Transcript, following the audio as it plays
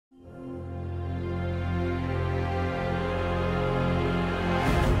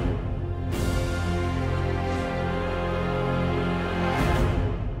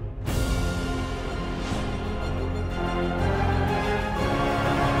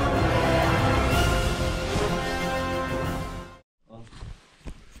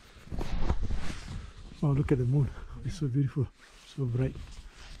Oh, look at the moon. It's so beautiful, so bright.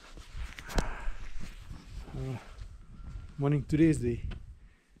 Morning. Today is the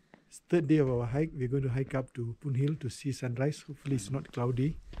third day of our hike. We're going to hike up to Poonhill to see sunrise. Hopefully it's not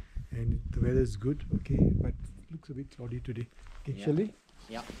cloudy and the weather is good. Okay, but it looks a bit cloudy today. Okay, yeah. Shall we?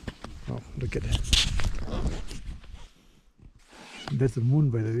 Yeah. Oh, look at that. That's the moon,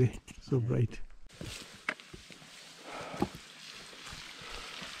 by the way. So bright.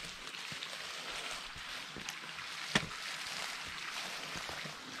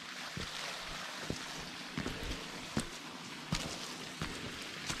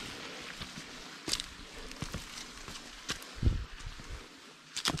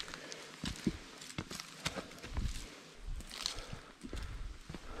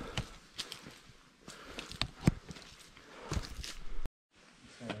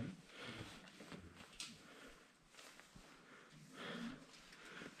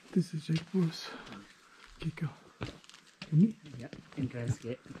 This is Jaipur's. Okay, go. Ini? Yeah, entrance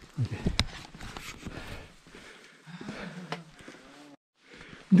gate. Okay.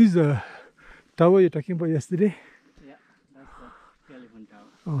 This is the tower you're talking about yesterday? Yeah, that's the telephone tower.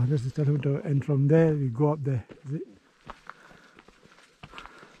 Oh, that's the telephone tower. And from there, we go up there. Is it?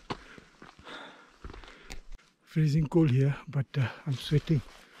 Freezing cold here, but I'm sweating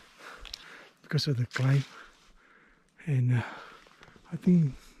because of the climb. And I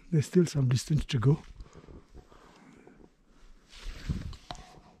think there's still some distance to go.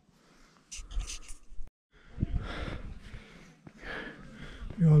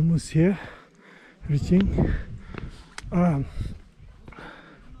 We're almost here, reaching.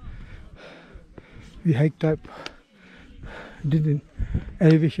 We hiked up, did an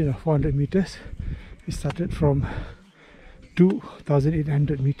elevation of 400 meters. We started from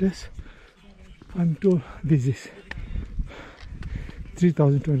 2,800 meters. I'm told this is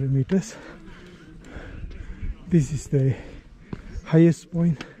 3,200 meters. This is the highest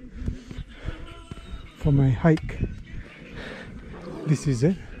point for my hike. This is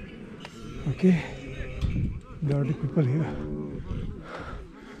it. Okay. There are the people here.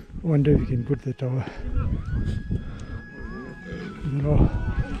 Wonder if we can put the tower. There are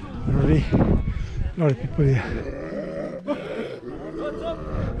already a lot of people here.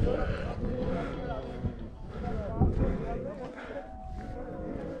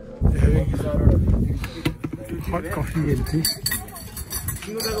 They're having hot coffee and tea.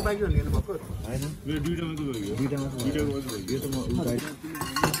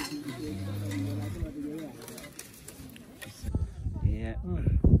 Yeah.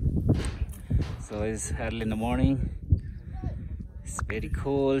 So it's early in the morning. It's very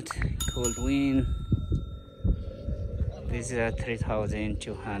cold, cold wind. This is a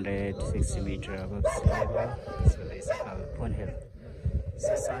 3,260 meter above sea level. So it's called Poonhill.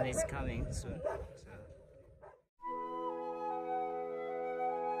 So sun is coming soon.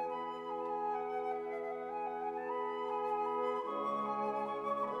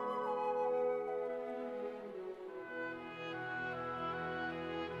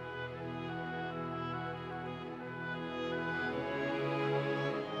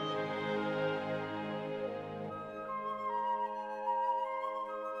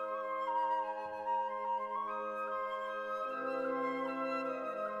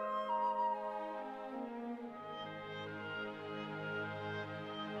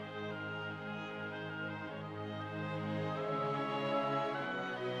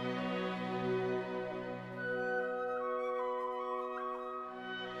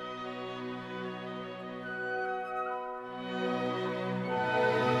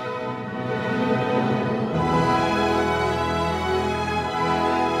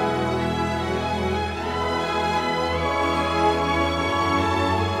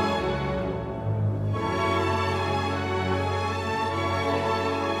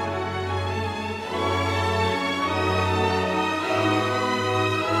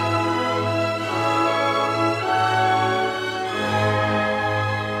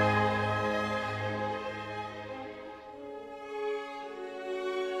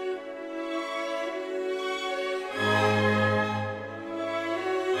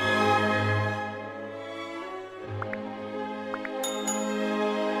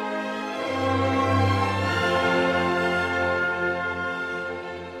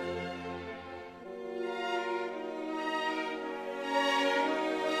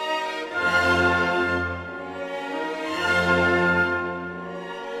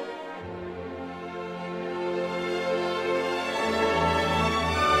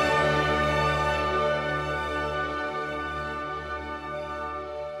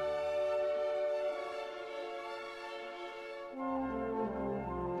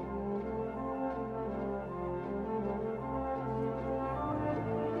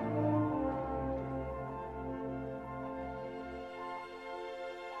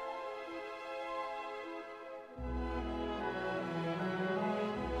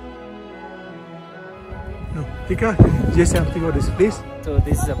 Tika, just something about this place. So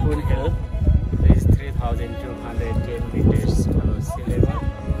this is a Poonhill. This is 3,210 meters below sea level.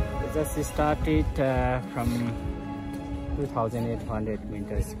 It just started from 2,800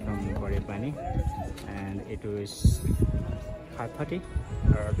 meters from Ghorepani, and it was 5:30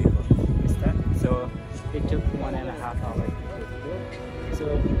 or before we start. So it took 1.5 hours to get there. So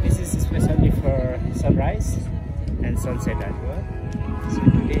this is especially for sunrise and sunset as well. So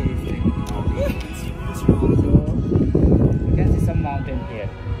today is so you can see some mountain here.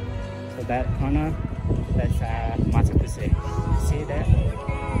 So that corner, that's Matsupuse. See that?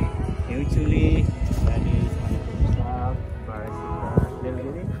 Usually that is Matsupuse,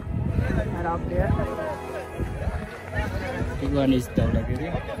 Nilgiri, and up there. Big one is Dhaulagiri.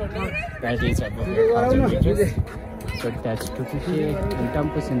 That is above 1,000 meters. So that's Tutuki and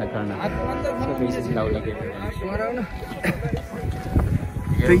Tampus in the corner. So this is Dhaulagiri.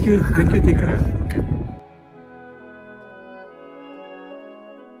 Thank you, Tika.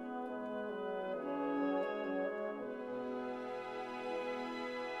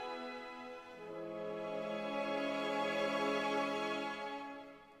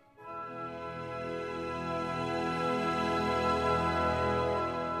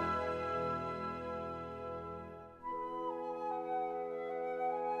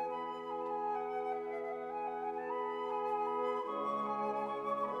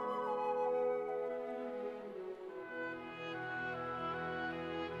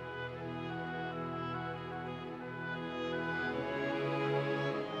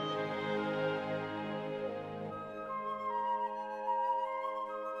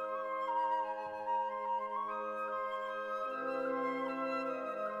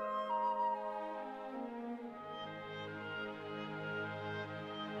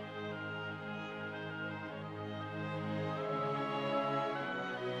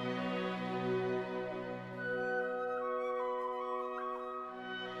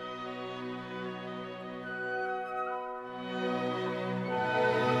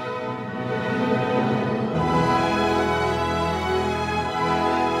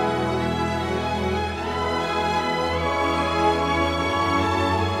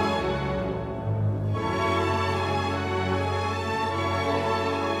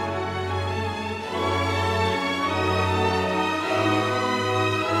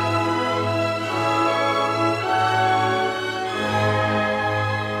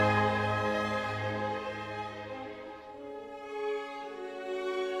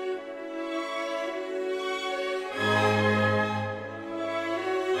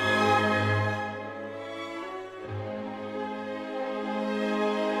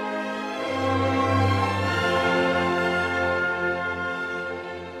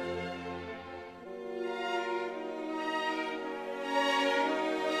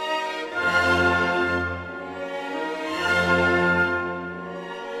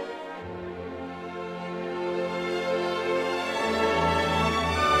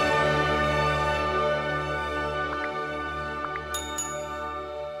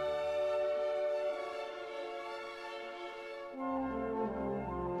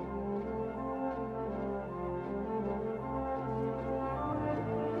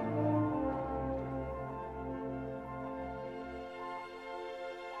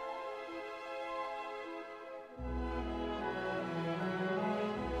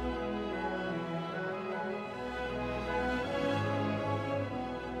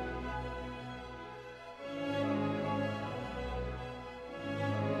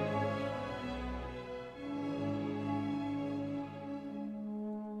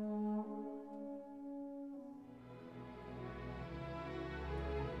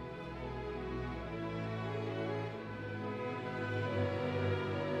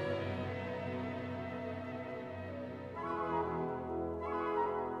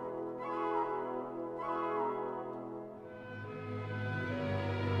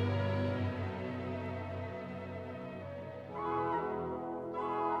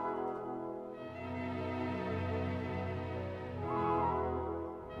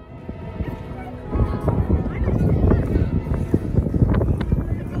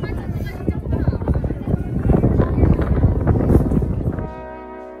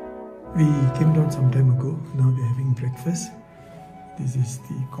 We came down some time ago. Now we're having breakfast. This is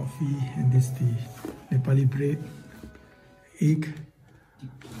the coffee and this is the Nepali bread, egg.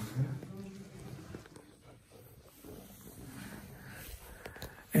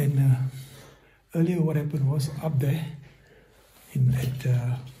 And earlier what happened was up there at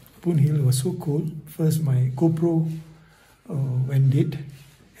Poonhill, it was so cold. First my GoPro went dead,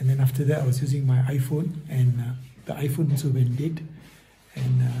 and then after that I was using my iPhone, and the iPhone also went dead,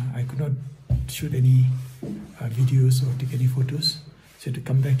 and I could not shoot any videos or take any photos. So I had to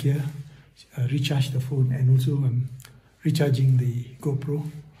come back here, recharge the phone, and also recharging the GoPro,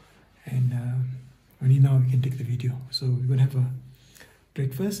 and only now we can take the video. So we're going to have a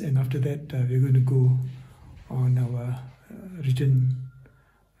breakfast, and after that we're going to go on our return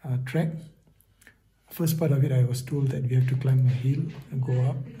trek. First part of it, I was told that we have to climb a hill and go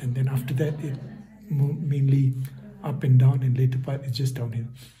up, and then after that it mainly up and down, and later part is just downhill.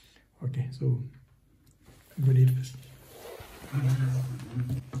 Okay, so I'm going to eat first.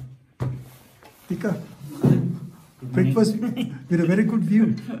 Tika, breakfast with a very good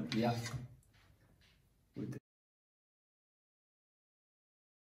view. Yeah.